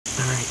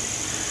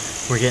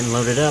We're getting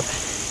loaded up.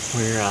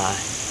 We're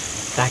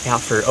back out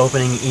for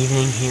opening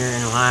evening here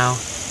in Ohio.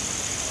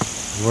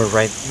 We're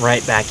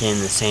right back in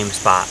the same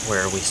spot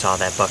where we saw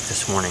that buck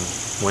this morning.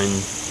 When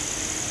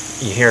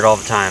you hear it all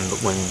the time, but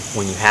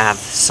when you have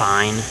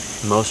sign,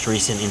 most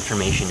recent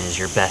information is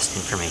your best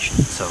information.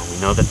 So we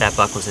know that that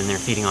buck was in there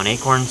feeding on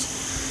acorns.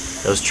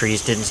 Those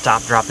trees didn't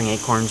stop dropping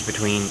acorns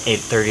between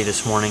 8:30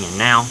 this morning and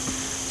now.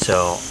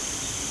 So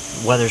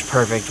weather's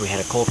perfect. We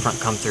had a cold front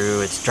come through.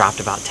 It's dropped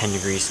about 10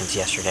 degrees since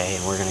yesterday,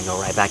 and we're gonna go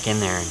right back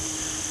in there, and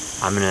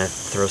I'm gonna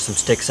throw some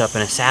sticks up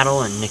in a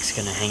saddle, and Nick's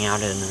gonna hang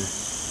out in the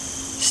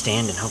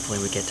stand, and hopefully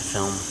we get to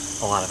film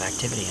a lot of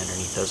activity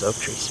underneath those oak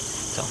trees.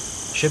 So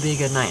should be a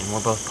good night, and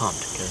we're both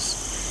pumped because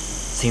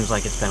it seems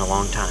like it's been a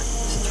long time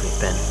since we've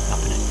been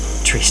up in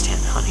a tree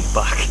stand hunting a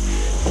buck.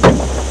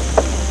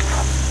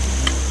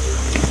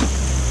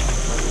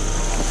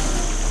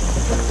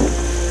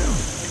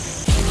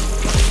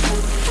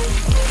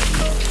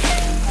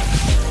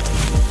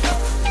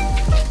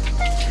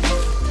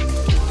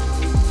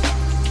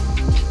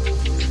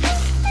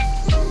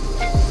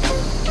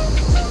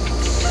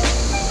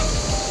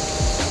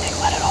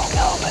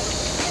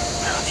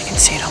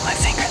 See it on my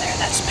finger there,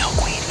 that's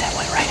milkweed that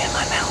went right in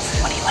my mouth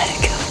when he let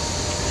it go.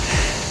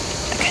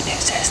 The good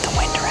news is the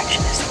wind direction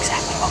is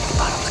exactly what we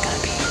thought it was going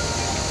to be.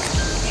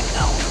 Even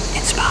though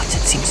in spots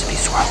it seems to be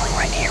swirling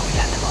right here,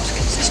 we've had the most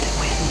consistent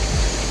wind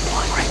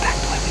blowing right back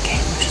the way we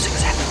came, which is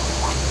exactly what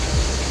we want.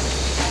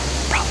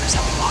 The problem is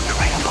that we walked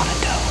right up on a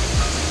doe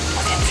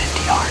within 50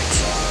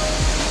 yards.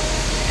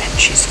 And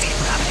she's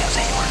feeding on those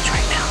acorns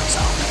right now, so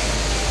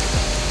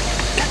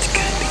that's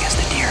good because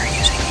the deer are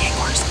using the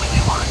acorns the way we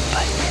want,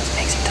 but it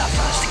makes it tough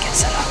for us to get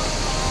set up.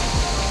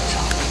 So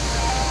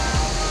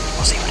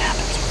we'll see what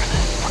happens.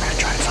 We're gonna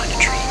try to find a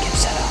tree and get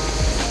set up.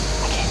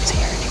 I can't see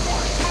her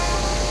anymore.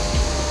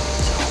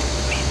 So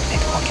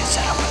maybe we'll get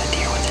set up with a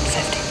deer within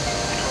 50.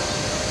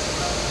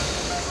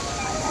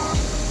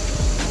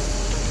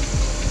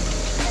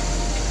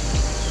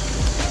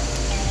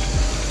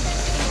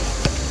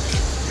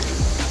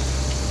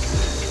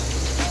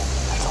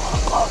 That's a little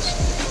close.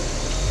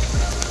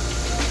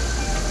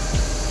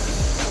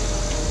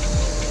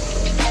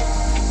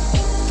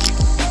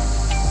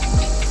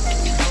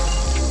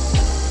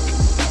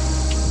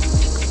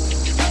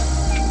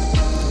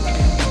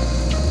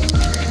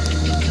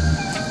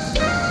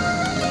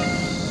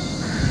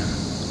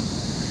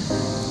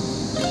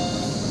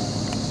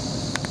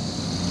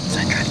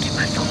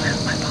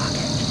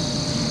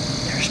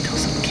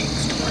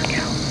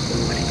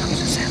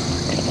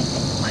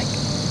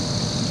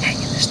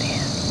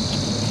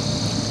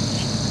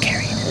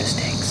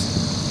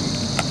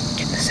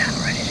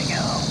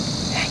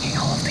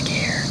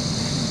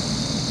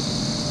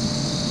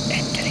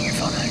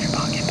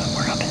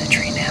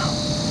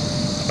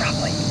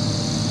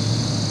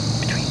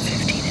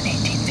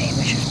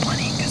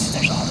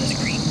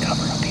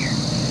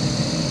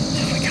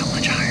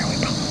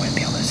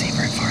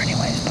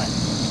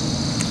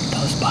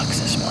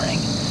 Bucks this morning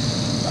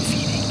are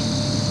feeding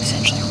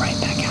essentially right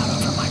back out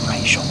over my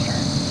right shoulder.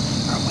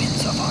 Our wind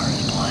so far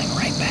is blowing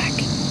right back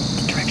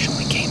the direction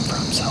we came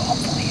from, so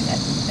hopefully that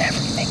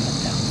everything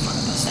that's out in front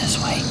of us this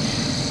way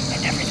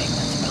and everything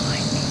that's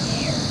behind me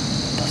here,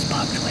 those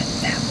bucks went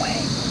that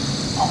way.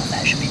 All of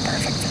that should be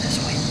perfect for this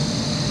wind.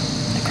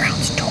 The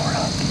ground's tore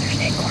up and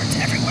there's acorns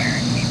everywhere,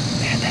 and we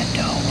had that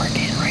doe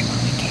working right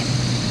when we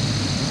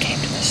came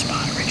to this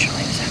spot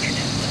originally this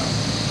afternoon, so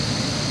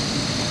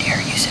the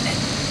deer are using it.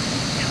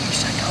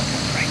 I know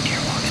the right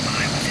deer walks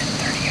by within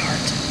 30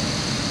 yards and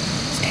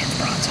stands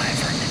broadside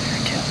for a minute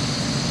or two.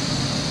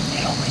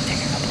 It'll only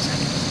take a couple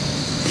seconds.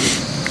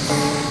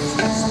 It's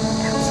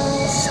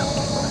absolutely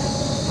soaking wet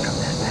from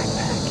that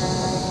backpack.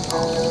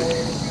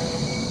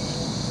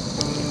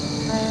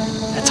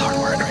 That's hard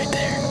work right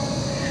there.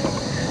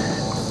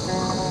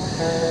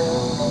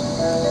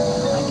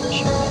 I can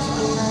shoot this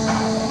one.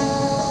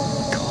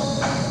 Cool.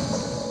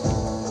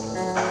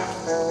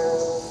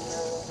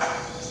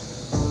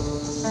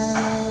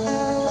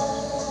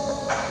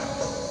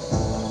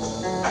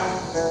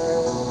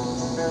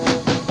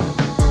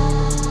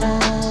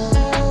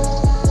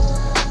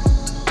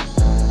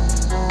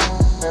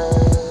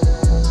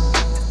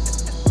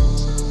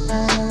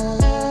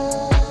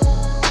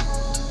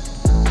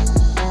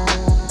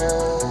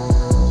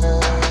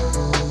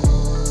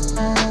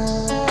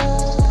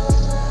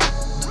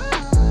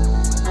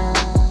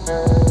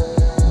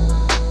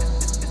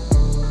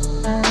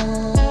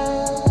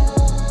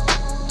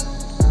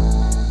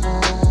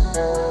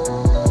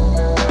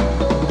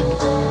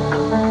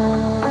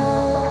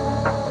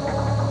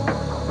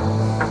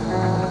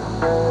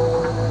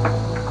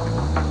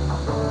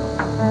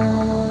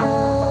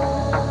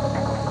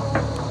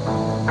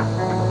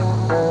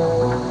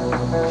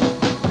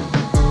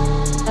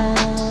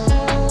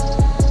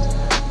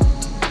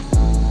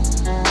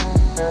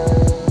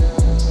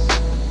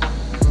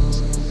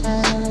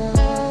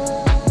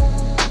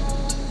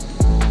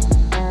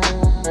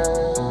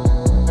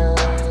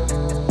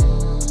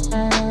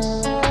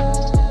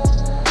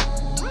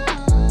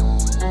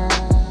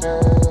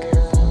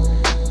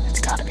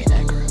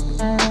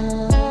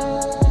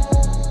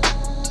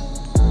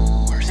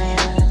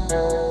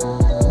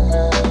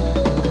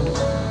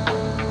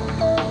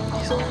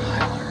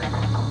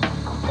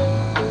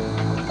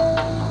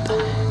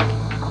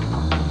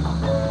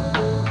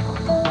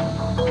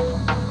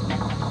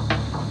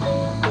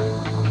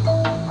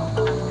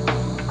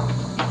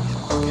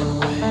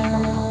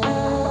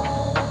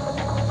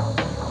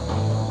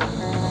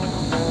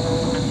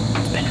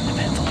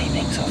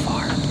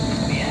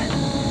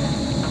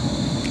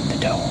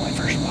 doe when we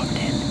first walked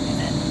in, and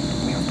then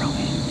we were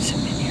probably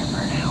sitting in here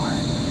for an hour,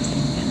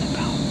 and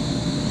about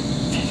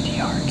 50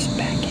 yards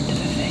back into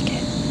the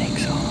thicket, Nick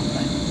saw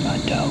a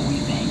doe,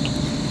 we think.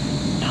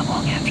 Not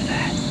long after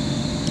that,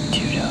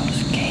 2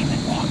 does came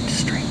and walked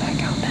straight back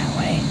out that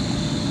way.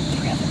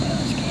 3 other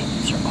does came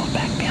and circled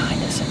back behind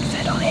us and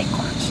fed on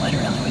acorns,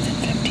 literally within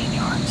 15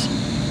 yards.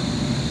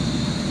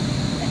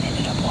 And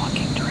ended up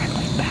walking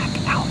directly back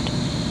out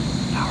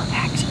our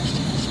access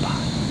to this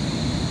spot.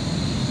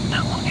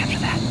 Not long after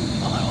that,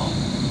 a little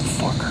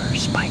forker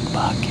spike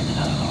buck and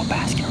another little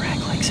basket rack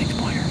like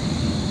 6-pointer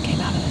came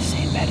out of the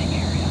same bedding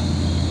area.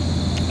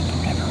 For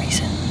whatever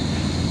reason,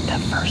 that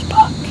first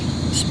buck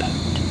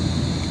spooked.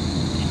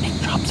 And Nick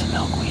dropped some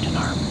milkweed, and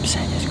our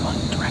scent is going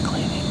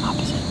directly the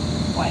opposite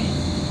way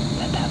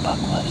that buck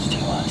was to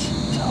us.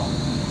 So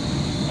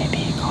maybe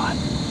he caught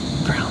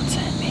ground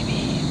scent,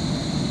 maybe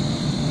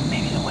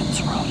the wind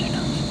swirled, who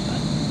knows.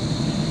 But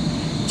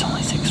it's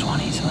only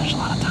 6:20, so there's a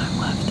lot of time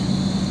left.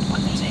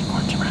 When there's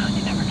acorns around,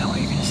 you never know what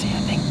you're going to see.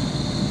 I think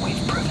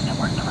we've proven that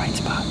we're in the right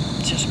spot.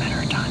 It's just a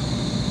matter of time.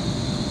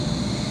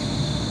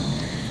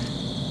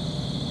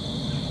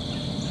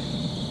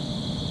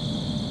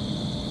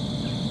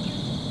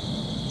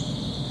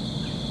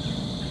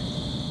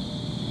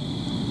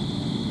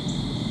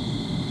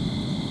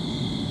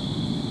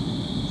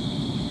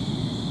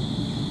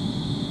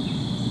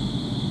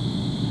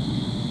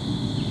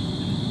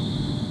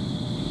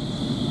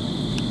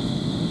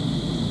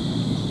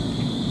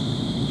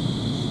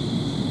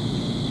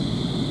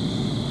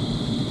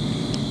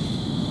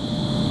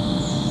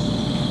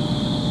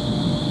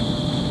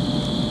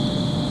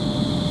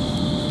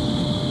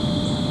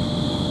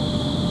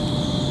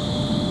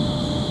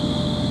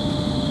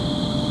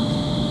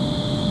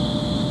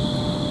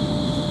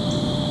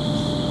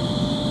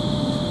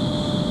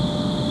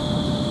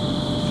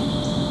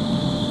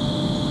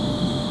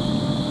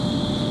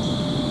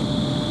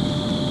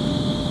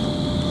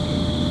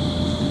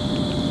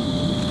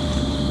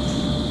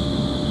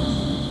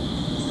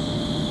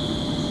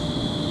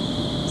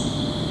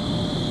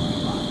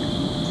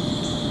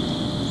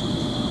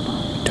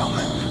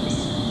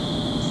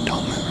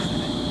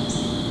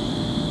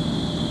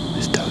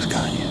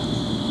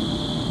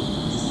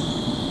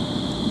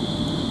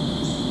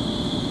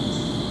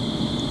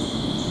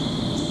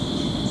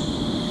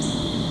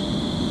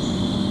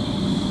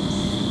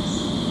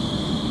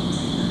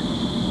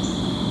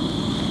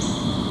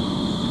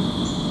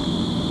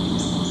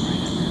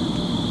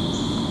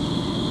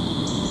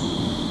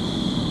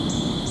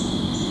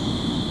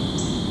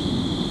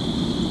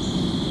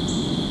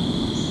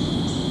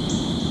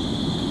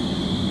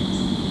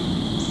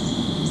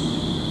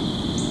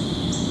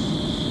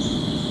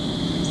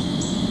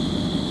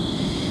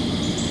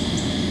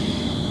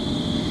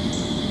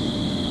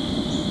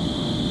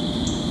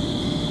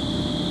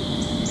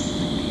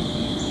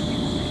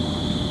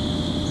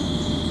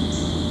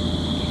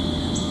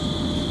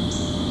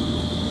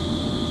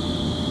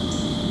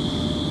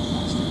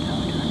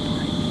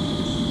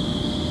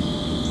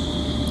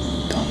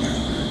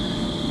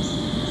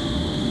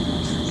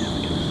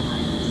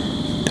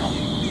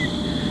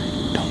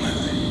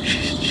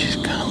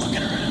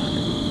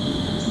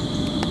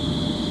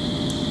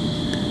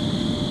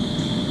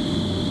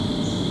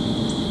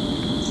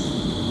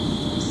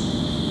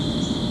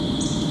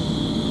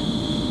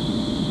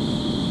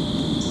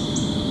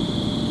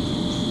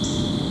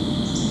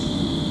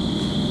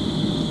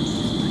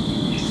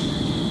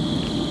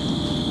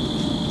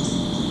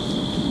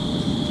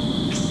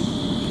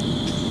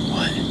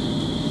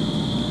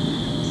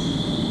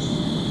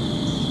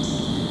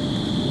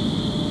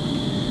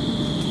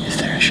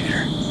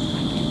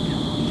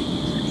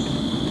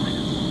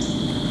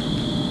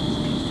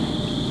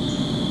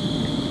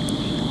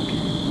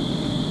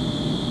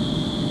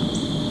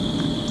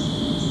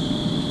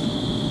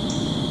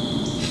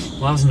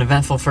 Well, that was an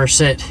eventful first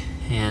sit,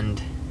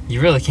 and you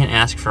really can't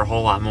ask for a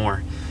whole lot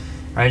more.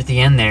 Right at the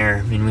end there,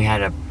 I mean, we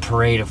had a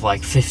parade of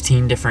like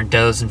 15 different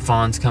does and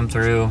fawns come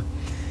through.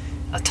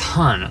 A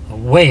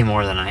ton, way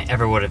more than I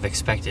ever would have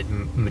expected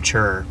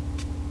mature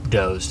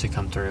does to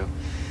come through.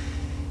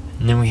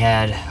 And then we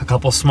had a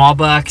couple small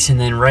bucks, and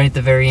then right at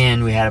the very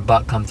end we had a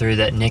buck come through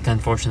that Nick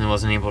unfortunately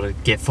wasn't able to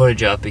get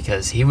footage of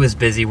because he was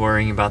busy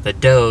worrying about the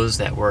does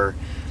that were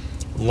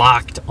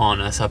locked on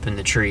us up in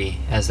the tree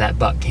as that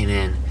buck came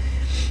in.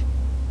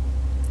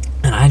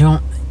 And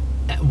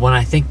when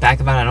I think back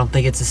about it, I don't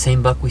think it's the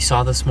same buck we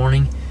saw this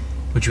morning,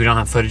 which we don't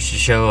have footage to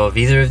show of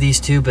either of these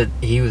two, but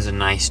he was a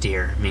nice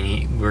deer. I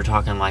mean, we were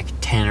talking like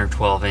 10 or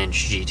 12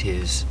 inch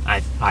G2s,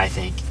 I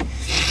think.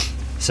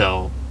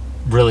 So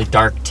really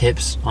dark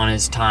tips on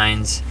his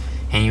tines,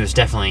 and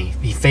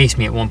he faced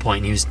me at one point,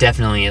 and he was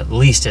definitely at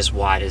least as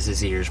wide as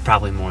his ears,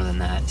 probably more than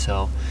that.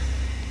 So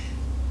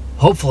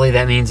hopefully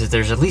that means that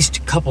there's at least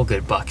a couple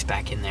good bucks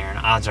back in there, and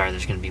odds are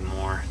there's going to be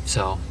more.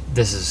 So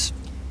this is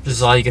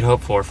all you could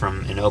hope for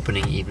from an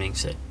opening evening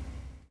sit.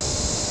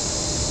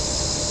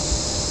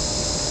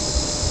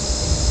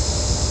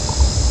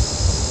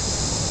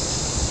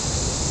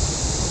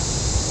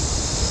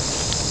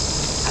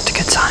 That's a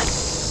good sign.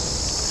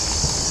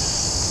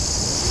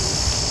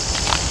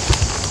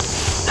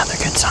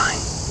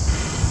 sign.